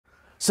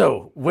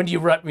So when do you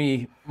write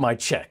me my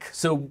check?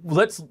 So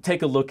let's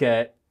take a look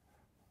at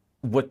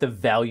what the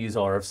values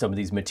are of some of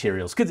these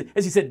materials. Because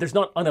as you said, there's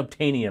not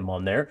unobtainium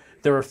on there.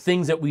 There are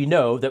things that we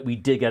know that we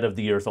dig out of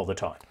the earth all the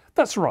time.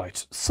 That's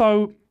right.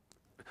 So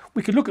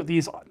we could look at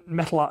these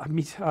nickel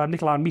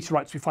iron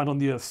meteorites we find on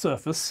the Earth's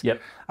surface,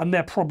 Yep. and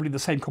they're probably the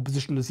same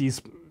composition as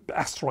these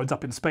asteroids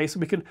up in space,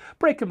 and we can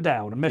break them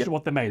down and measure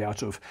what they're made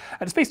out of.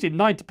 And it's basically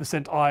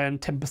 90% iron,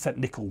 10%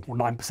 nickel, or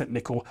 9%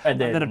 nickel,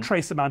 and then a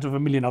trace amount of a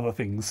million other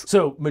things.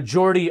 So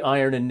majority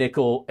iron and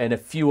nickel and a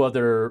few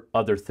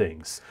other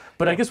things.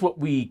 But I guess what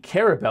we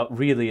care about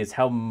really is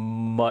how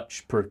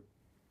much per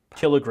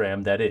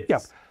kilogram that is. Yeah.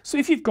 So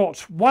if you've got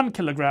 1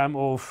 kilogram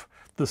of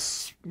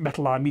this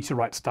metal iron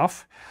meteorite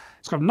stuff,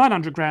 it's got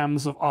 900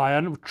 grams of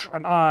iron,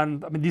 and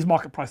iron, I mean, these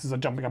market prices are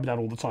jumping up and down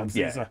all the time.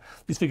 So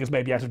these figures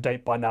may be out of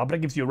date by now, but it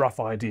gives you a rough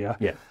idea.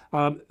 Yeah.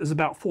 There's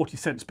about 40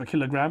 cents per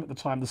kilogram at the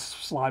time the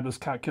slide was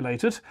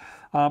calculated.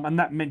 And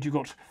that meant you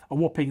got a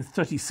whopping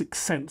 36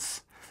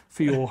 cents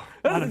for your...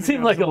 Doesn't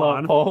seem like a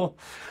lot, Paul.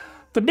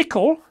 The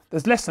nickel,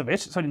 there's less of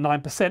it, it's only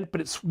 9%,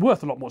 but it's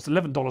worth a lot more. It's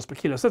 $11 per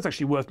kilo, so that's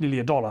actually worth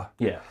nearly $1.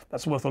 Yeah.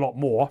 That's worth a lot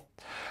more.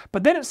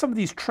 But then at some of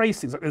these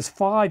tracings, like there's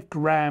 5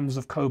 grams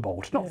of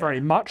cobalt. Not very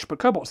much, but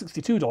cobalt's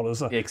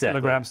 $62 a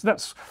kilogram, so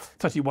that's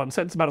 31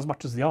 cents, about as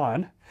much as the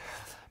iron.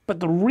 But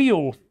the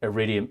real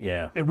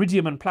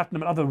iridium and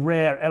platinum and other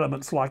rare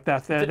elements like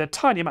that, they're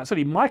tiny amounts,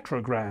 only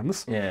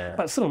micrograms,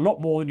 but still a lot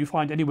more than you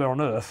find anywhere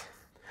on Earth.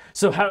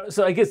 So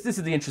I guess this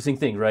is the interesting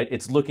thing, right?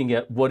 It's looking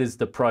at what is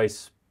the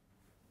price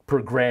per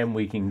gram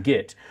we can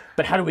get,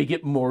 but how do we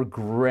get more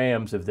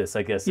grams of this?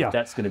 I guess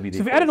that's going to be the.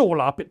 So if you add it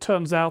all up, it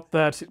turns out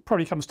that it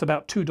probably comes to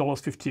about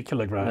 $2.50 a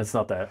kilogram. That's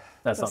not that.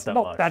 That's not that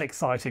much. Not that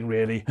exciting,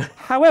 really.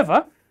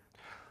 However,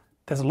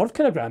 there's a lot of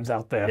kilograms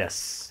out there.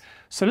 Yes.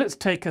 So let's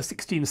take a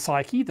 16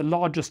 Psyche, the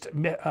largest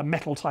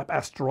metal-type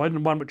asteroid,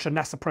 and one which a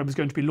NASA probe is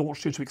going to be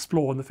launched to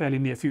explore in the fairly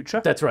near future.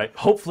 That's right.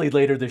 Hopefully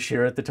later this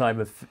year at the time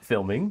of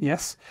filming.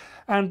 Yes.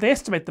 And they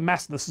estimate the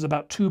mass of this is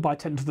about 2 by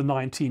 10 to the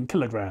 19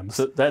 kilograms.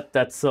 So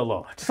that's a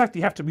lot. In fact,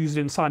 you have to use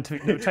it in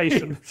scientific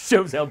notation.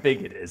 Shows how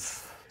big it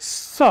is.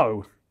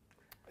 So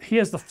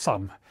here's the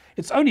sum.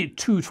 It's only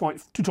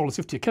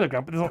 $2.50 a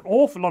kilogram, but there's an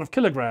awful lot of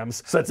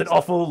kilograms. So that's an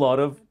awful lot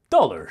of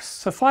dollars.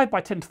 So 5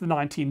 by 10 to the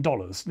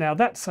 $19. Now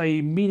that's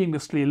a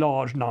meaninglessly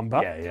large number.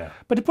 Yeah.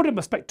 But to put it in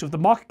perspective, the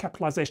market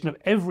capitalization of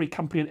every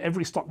company and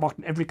every stock market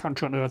in every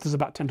country on Earth is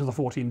about 10 to the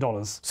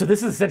 $14. So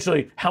this is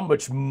essentially how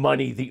much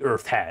money the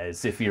Earth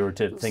has, if you were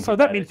to think So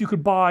about that means you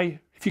could buy,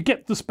 if you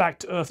get this back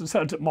to Earth and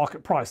sell it at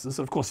market prices,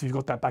 of course if you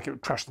got that back it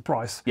would crash the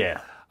price.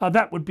 Yeah.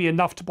 That would be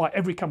enough to buy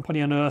every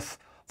company on Earth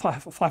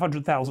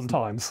 500,000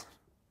 times.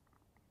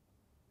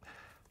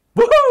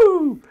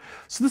 Woohoo!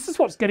 So this is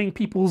what's getting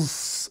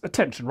people's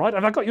attention, right?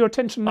 Have I got your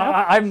attention now?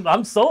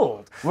 I'm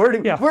sold. Where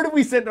do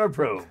we send our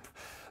probe?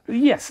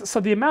 Yes,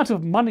 so the amount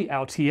of money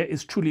out here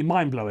is truly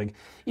mind-blowing.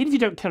 Even if you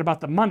don't care about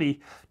the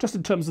money, just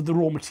in terms of the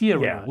raw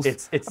materials.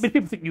 I mean,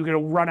 people think you're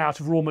going to run out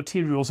of raw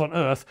materials on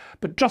Earth,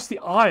 but just the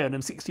iron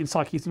in 16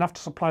 Psyche is enough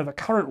to supply the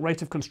current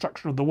rate of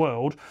construction of the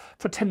world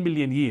for 10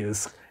 million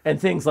years. And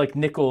things like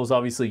nickel is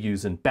obviously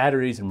used in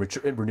batteries and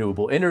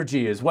renewable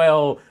energy as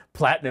well,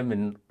 platinum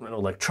and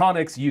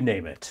electronics, you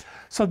name it.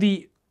 So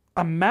the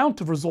amount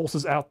of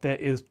resources out there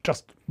is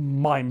just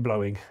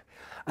mind-blowing.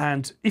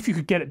 And if you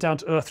could get it down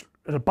to Earth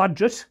at a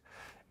budget,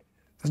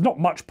 there's not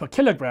much per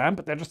kilogram,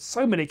 but there are just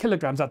so many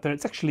kilograms out there,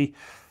 it's actually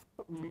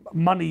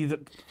money that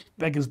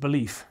beggars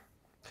belief.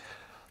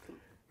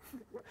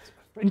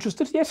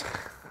 Interested yet?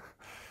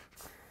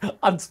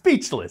 I'm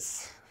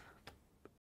speechless.